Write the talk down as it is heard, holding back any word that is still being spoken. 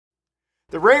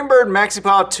The Rain Bird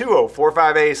Maxi-Paw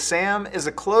 2045A-SAM is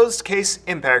a closed-case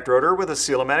impact rotor with a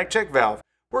Seal A Matic Check valve.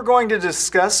 We're going to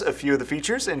discuss a few of the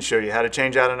features and show you how to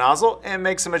change out a nozzle and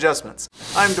make some adjustments.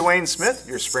 I'm Dwayne Smith,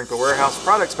 your Sprinkler Warehouse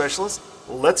product specialist.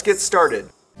 Let's get started.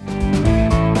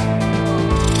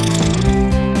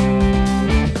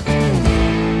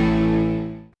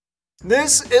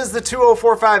 This is the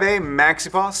 2045A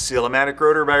Maxi-Paw Seal A Matic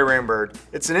rotor by Rain Bird.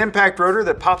 It's an impact rotor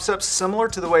that pops up similar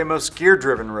to the way most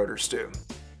gear-driven rotors do.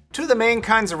 Two of the main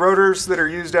kinds of rotors that are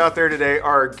used out there today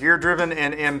are gear-driven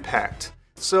and impact.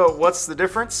 So what's the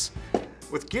difference?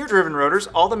 With gear-driven rotors,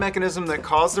 all the mechanisms that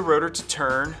cause the rotor to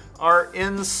turn are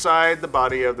inside the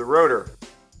body of the rotor,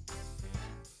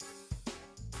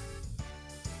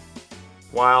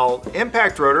 while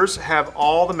impact rotors have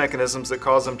all the mechanisms that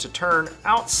cause them to turn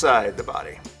outside the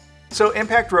body. So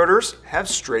impact rotors have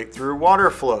straight through water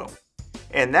flow,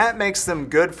 and that makes them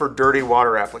good for dirty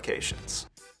water applications.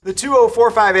 The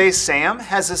 2045A-SAM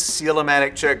has a Seal A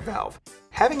Matic Check valve.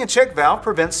 Having a check valve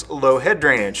prevents low head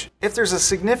drainage. If there's a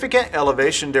significant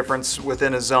elevation difference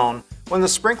within a zone, when the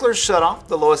sprinklers shut off,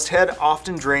 the lowest head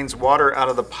often drains water out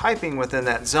of the piping within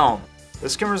that zone.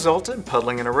 This can result in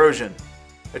puddling and erosion.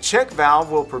 A check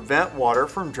valve will prevent water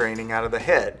from draining out of the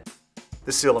head.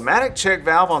 The Seal A Matic Check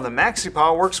valve on the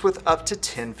Maxi-Paw works with up to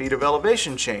 10 feet of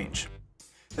elevation change.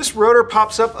 This rotor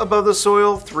pops up above the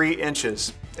soil 3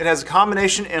 inches. It has a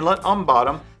combination inlet on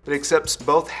bottom that accepts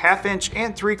both 1/2 inch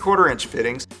and 3/4 inch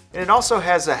fittings, and it also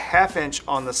has a 1/2 inch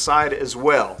on the side as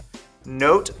well.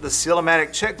 Note, the Seal A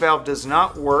Matic Check valve does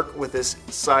not work with this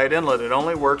side inlet. It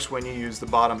only works when you use the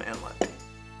bottom inlet.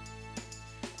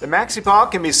 The Maxi-Paw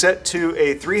can be set to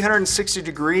a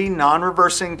 360-degree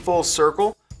non-reversing full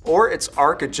circle, or it's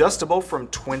arc adjustable from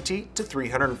 20 to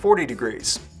 340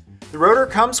 degrees. The rotor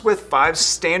comes with 5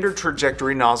 standard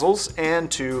trajectory nozzles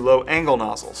and 2 low-angle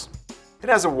nozzles. It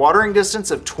has a watering distance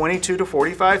of 22 to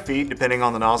 45 feet depending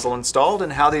on the nozzle installed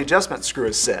and how the adjustment screw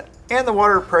is set, and the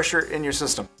water pressure in your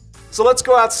system. So let's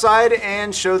go outside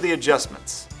and show the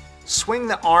adjustments. Swing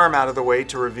the arm out of the way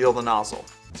to reveal the nozzle.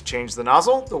 To change the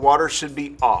nozzle, the water should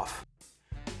be off.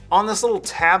 On this little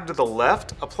tab to the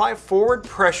left, apply forward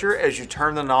pressure as you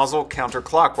turn the nozzle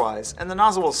counterclockwise, and the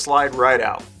nozzle will slide right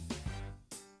out.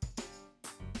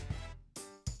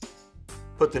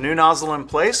 Put the new nozzle in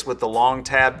place with the long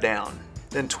tab down.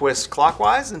 Then twist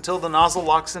clockwise until the nozzle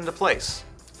locks into place.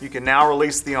 You can now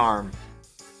release the arm.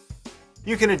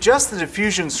 You can adjust the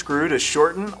diffusion screw to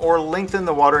shorten or lengthen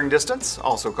the watering distance,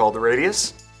 also called the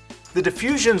radius. The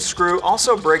diffusion screw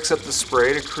also breaks up the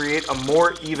spray to create a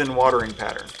more even watering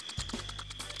pattern.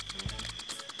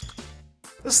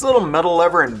 This little metal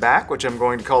lever in back, which I'm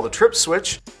going to call the trip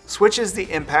switch, switches the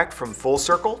impact from full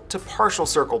circle to partial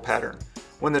circle pattern.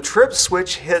 When the trip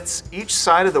switch hits each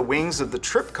side of the wings of the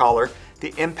trip collar,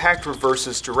 the impact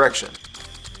reverses direction.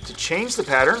 To change the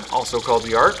pattern, also called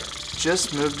the arc,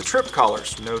 just move the trip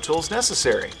collars, no tools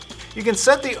necessary. You can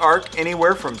set the arc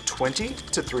anywhere from 20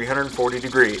 to 340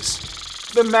 degrees.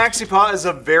 The Maxi-Paw is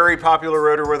a very popular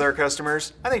rotor with our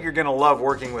customers. I think you're going to love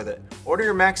working with it. Order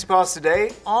your Maxi-Paws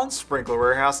today on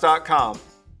sprinklerwarehouse.com.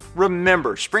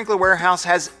 Remember, Sprinkler Warehouse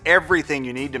has everything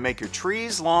you need to make your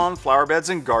trees, lawn, flower beds,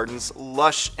 and gardens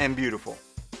lush and beautiful.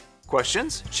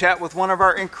 Questions? Chat with one of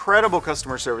our incredible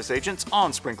customer service agents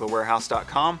on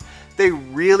sprinklerwarehouse.com. They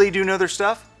really do know their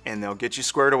stuff, and they'll get you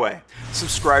squared away.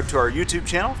 Subscribe to our YouTube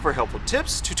channel for helpful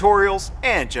tips, tutorials,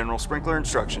 and general sprinkler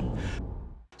instruction.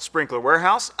 Sprinkler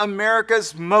Warehouse,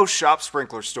 America's most shopped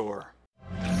sprinkler store.